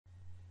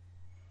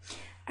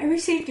I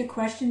received a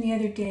question the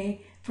other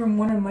day from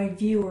one of my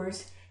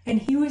viewers,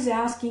 and he was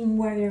asking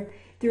whether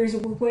there's a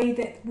way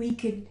that we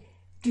could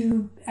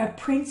do a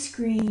print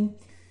screen,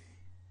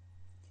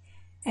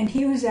 and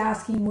he was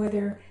asking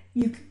whether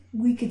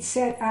we could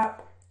set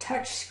up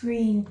touch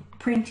screen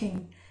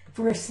printing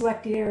for a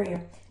selected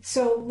area.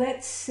 So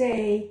let's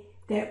say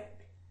that,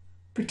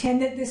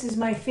 pretend that this is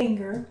my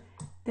finger,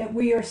 that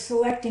we are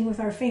selecting with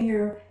our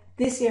finger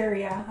this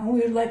area, and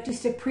we would like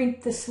just to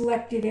print the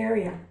selected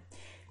area.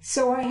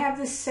 So I have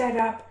this set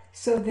up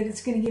so that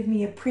it's going to give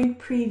me a print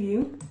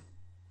preview.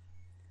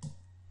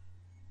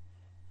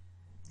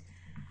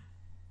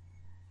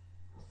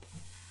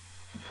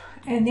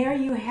 And there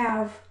you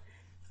have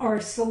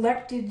our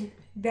selected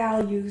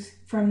values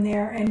from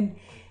there, and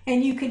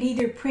you could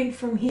either print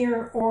from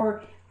here,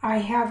 or I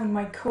have in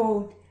my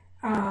code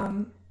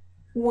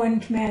one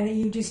command that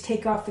you just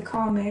take off the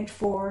comment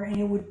for and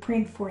it would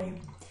print for you.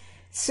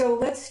 So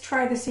let's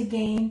try this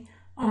again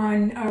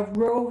on a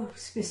row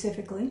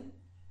specifically.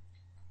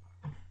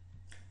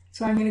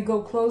 So I'm going to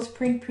go close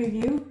print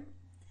preview,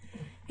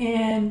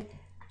 and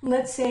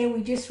let's say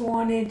we just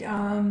wanted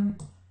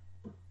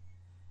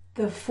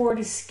the Ford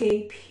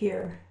Escape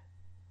here.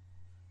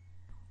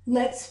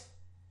 Let's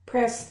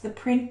press the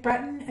print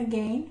button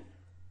again,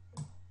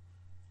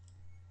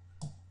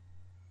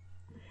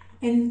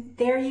 and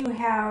there you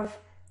have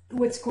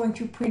what's going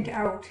to print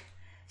out.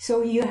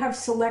 So you have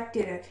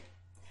selected it.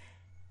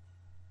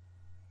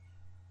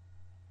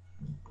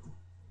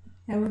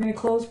 Now we're going to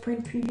close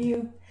print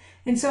preview.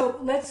 And so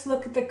let's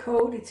look at the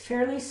code. It's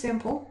fairly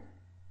simple.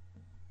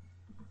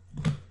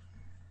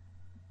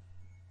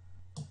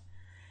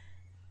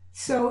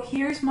 So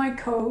here's my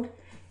code.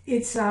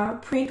 It's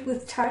print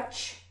with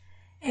touch,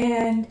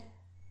 and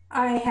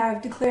I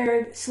have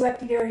declared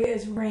selected area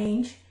as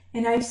range,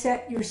 and I've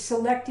set your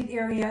selected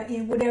area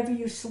in whatever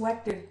you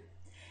selected.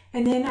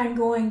 And then I'm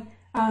going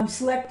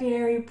selected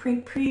area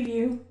print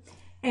preview,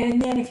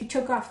 and then if you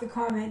took off the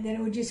comment, then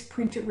it would just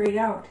print it right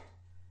out.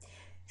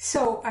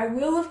 So I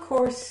will, of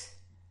course,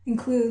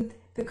 include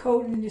the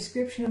code in the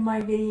description of my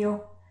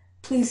video.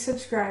 Please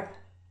subscribe.